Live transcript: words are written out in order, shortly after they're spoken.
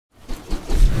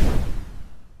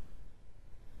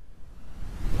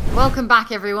Welcome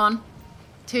back, everyone,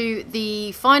 to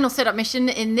the final setup mission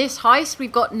in this heist.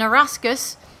 We've got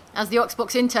Narascus as the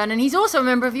Oxbox intern, and he's also a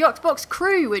member of the Oxbox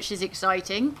crew, which is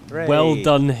exciting. Hooray. Well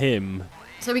done, him.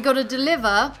 So we got to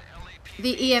deliver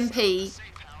the EMP,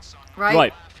 right?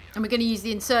 Right. And we're going to use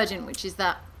the Insurgent, which is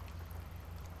that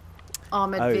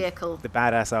armoured vehicle. The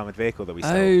badass armoured vehicle that we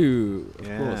saw. Oh,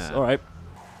 of course. All right.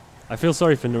 I feel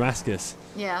sorry for Narascus,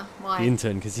 Yeah, why? the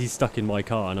intern, because he's stuck in my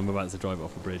car and I'm about to drive it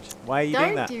off a bridge. Why are you doing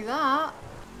Don't that? do that.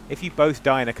 If you both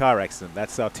die in a car accident,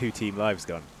 that's our 2 team lives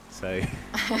gone. So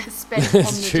Spent on the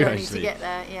It's true, journey to actually. get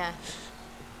there, yeah.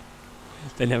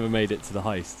 They never made it to the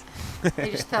heist. They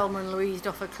just Thelma and Louised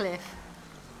off a cliff.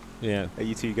 Yeah. are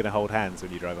you two going to hold hands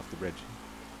when you drive off the bridge?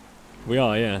 We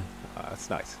are, yeah. That's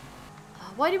nice.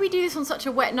 Why did we do this on such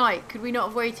a wet night? Could we not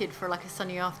have waited for like a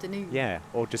sunny afternoon? Yeah,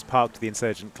 or just parked the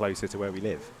Insurgent closer to where we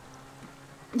live.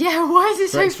 Yeah, why is it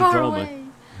For so extra far drama. away?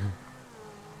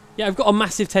 Yeah, I've got a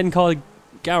massive 10-car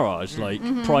garage, like,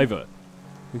 private.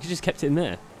 We could just kept it in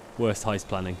there. Worst heist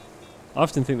planning. I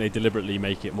often think they deliberately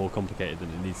make it more complicated than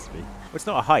it needs to be. Well, it's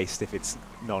not a heist if it's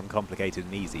non-complicated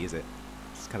and easy, is it?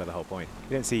 It's kind of the whole point.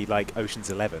 You don't see, like, Ocean's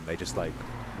 11. They just, like,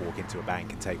 walk into a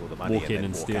bank and take all the money Walk and in then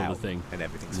and walk steal the out thing. and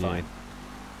everything's Yeah. fine.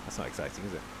 That's not exciting,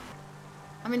 is it?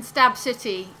 I'm in Stab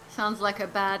City. Sounds like a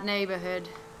bad neighbourhood.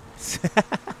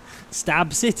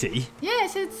 Stab City? Yeah, it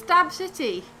said Stab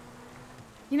City.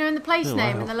 You know, in the place Oh,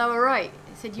 name wow. in the lower right.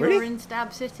 It said you're Really? in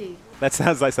Stab City. That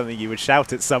sounds like something you would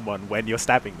shout at someone when you're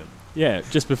stabbing them. Yeah,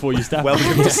 just before you stab.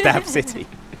 Welcome to Stab City.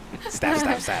 Stab,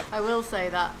 stab, stab. I will say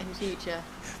that in future.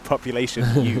 Population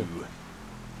U.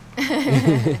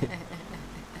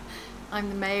 I'm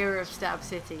the mayor of Stab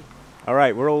City. All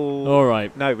right, we're all... All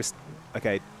right. No, we're...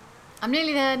 Okay. I'm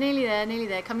nearly there, nearly there, nearly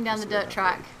there. Coming down the dirt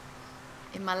track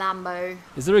in my Lambo.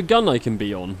 Is there a gun I can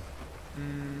be on?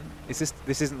 This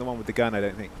isn't the one with the gun, I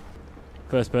don't think.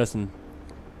 First person.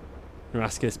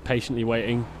 Narascus patiently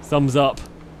waiting. Thumbs up.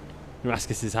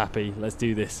 Narascus is happy. Let's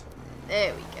do this.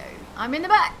 There we go. I'm in the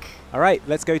back. All right,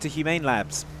 let's go to Humane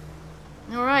Labs.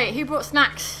 All right, who brought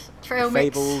snacks? Trail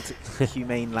mix. Fabled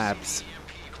Humane Labs.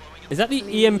 Is that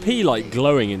the EMP like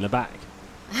glowing in the back?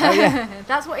 Oh, yeah.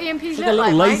 That's what EMPs There's look like a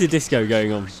little like, laser Mike. disco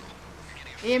going on.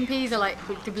 EMPs are like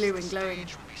the blue and glowing.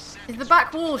 Is the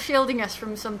back wall shielding us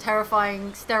from some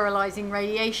terrifying sterilising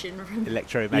radiation?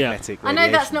 Electromagnetic I know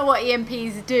that's radiation. not what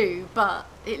EMPs do, but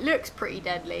it looks pretty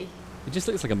deadly. It just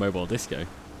looks like a mobile disco.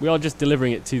 We are just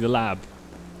delivering it to the lab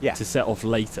Yeah. to set off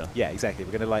later. Yeah, exactly.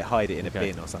 We're going to like hide it in a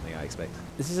Okay. bin or something, I expect.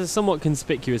 This is a somewhat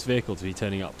conspicuous vehicle to be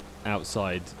turning up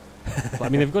outside. But, I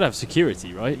mean, they've got to have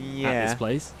security, right? Yeah. At this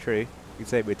place. True. You'd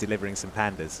say we're delivering some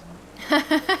pandas.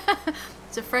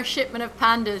 It's a fresh shipment of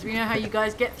pandas. We know how you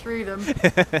guys get through them.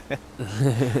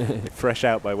 Fresh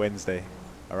out by Wednesday.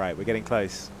 All right, we're getting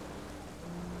close.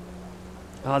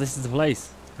 Ah, this is the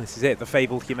place. This is it, the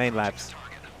fabled Humane Labs.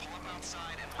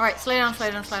 All right, slow down,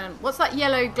 slow down, slow down. What's that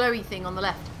yellow glowy thing on the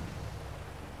left?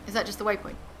 Is that just the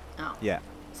waypoint? Oh, Yeah. I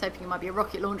was hoping it might be a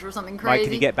rocket launcher or something Mike, crazy.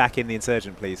 can you get back in the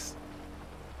Insurgent, please?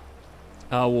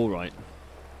 Oh, all right.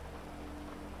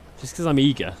 Just because I'm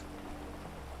eager.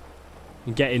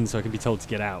 And get in so I can be told to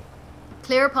get out.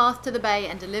 Clear a path to the bay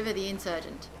and deliver the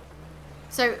Insurgent.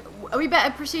 So, are we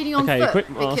better proceeding on Okay, foot? quick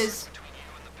mask. Because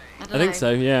I don't I think know.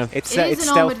 so, yeah. It's It is it's an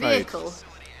stealth armoured mode. vehicle.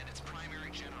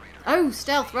 Oh,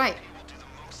 stealth, right.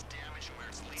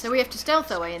 So we have to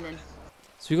stealth our way in then.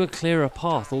 So we've got to clear a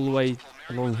path all the way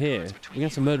along here. We're going to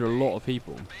have to murder a lot of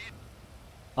people.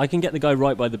 I can get the guy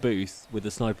right by the booth with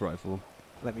the sniper rifle.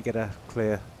 Let me get a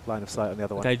clear line of sight on the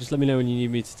other Okay, just let me know when you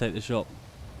need me to take the shot. one.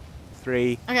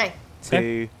 3, Okay.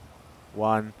 2,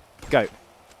 1, go.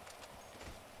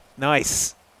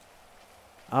 Nice.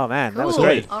 Oh man, that was Cool.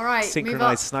 great. All right, Synchronised move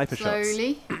up sniper shots.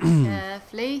 slowly,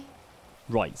 carefully.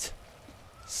 Right.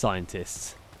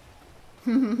 Scientists.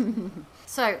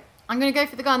 So, I'm going to go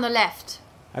for the guy on the left.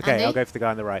 Okay, Andy? I'll go for the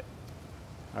guy on the right.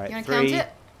 All You right, want to count 3, it?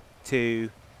 2,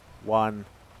 1,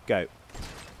 go.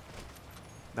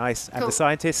 Nice. And Cool. the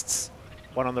scientists,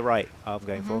 one on the right. I'm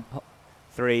going for.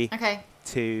 3, Okay.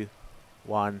 2,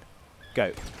 1,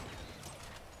 go.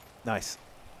 Nice.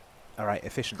 All right,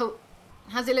 efficient. Cool.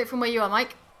 How's it look from where you are,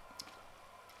 Mike?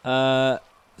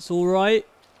 It's all right.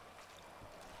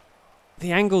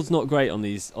 The angle's not great on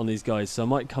these guys, so I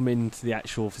might come into the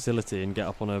actual facility and get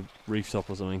up on a rooftop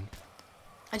or something.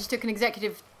 I just took an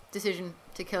executive decision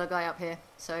to kill a guy up here.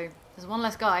 So, there's one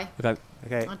less guy. Okay.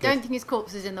 Okay. I good. don't think his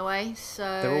corpse is in the way, so...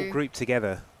 They're all grouped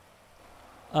together.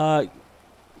 Can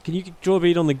you draw a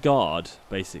bead on the guard,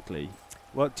 basically?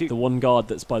 Well, The one guard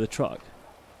that's by the truck.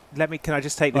 can I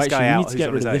just take this Actually, guy you out? need to who's get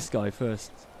on rid his of own? this guy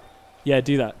first. Yeah,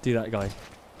 do that guy.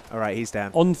 All right, he's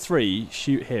down. On 3,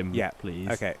 shoot him, Yeah. please.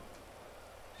 Okay.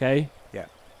 Okay. Yeah.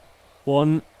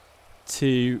 1,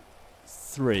 2,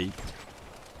 3.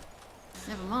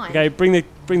 Never mind. Okay, bring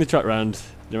the truck round,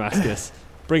 Damascus.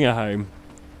 Bring her home.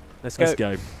 Let's Let's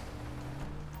go.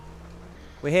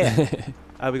 We're here.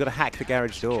 We've got to hack the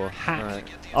garage door. Hack. Right.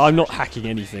 Oh, I'm not hacking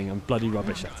anything. I'm bloody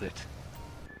rubbish at it.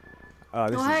 Oh,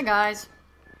 Oh, hey guys.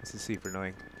 this is super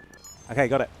annoying. Okay,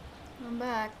 got it. I'm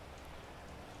back.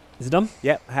 Is it done?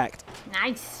 Yep, hacked.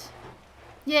 Nice.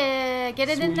 Yeah, get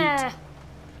it in Sweet. there.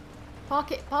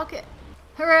 Park it, park it.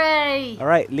 Hooray! All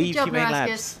right, Good leave job, Humane Narascus.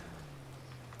 Labs.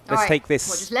 All Let's right, take this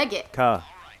What, just leg it? car.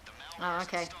 Oh,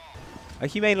 okay. A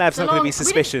Humane Lab's So not going to long- be we didn't-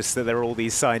 suspicious that there are all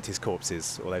these scientist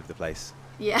corpses all over the place.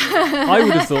 Yeah. I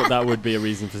would have thought that would be a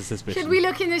reason for suspicion. Should we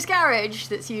look in this garage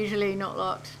that's usually not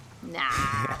locked? Nah.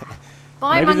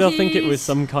 Bye, Maybe monkeys. they'll think it was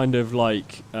some kind of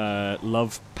like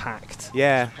love pact.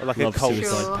 Yeah, or like Love a cult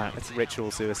suicide Sure. pact. ritual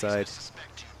suicide.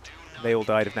 They all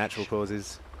died of natural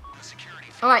causes.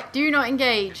 All right, do not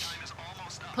engage.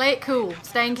 Play it cool.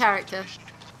 Stay in character.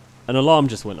 An alarm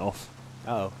just went off.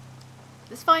 Oh,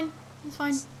 It's fine. It's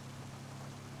fine.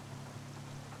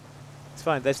 it's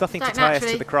fine. There's nothing to Don't tie us to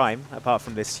naturally. the crime apart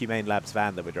from this Humane Labs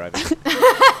van that we're driving.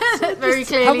 That very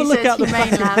clearly look says out the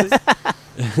Humane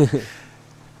Labs.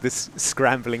 This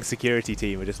scrambling security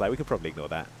team are just like, we could probably ignore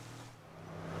that.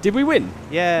 Did we win?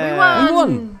 Yeah. We won. We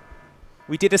won.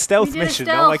 We did a stealth We did a mission.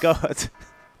 Oh my stealth. god.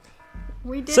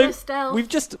 We did So a stealth. we've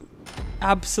just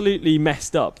absolutely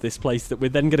messed up this place that we're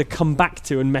then going to come back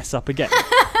to and mess up again.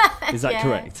 Is that Yeah.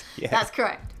 correct? Yeah. That's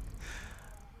correct.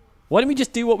 Why didn't we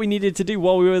just do what we needed to do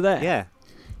while we were there? Yeah.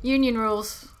 Union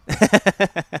rules.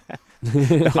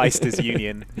 The Heisters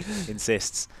Union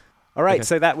insists. All right, Okay.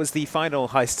 so that was the final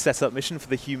heist setup mission for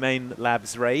the Humane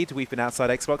Labs raid. We've been Outside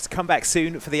Xbox. Come back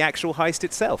soon for the actual heist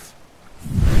itself.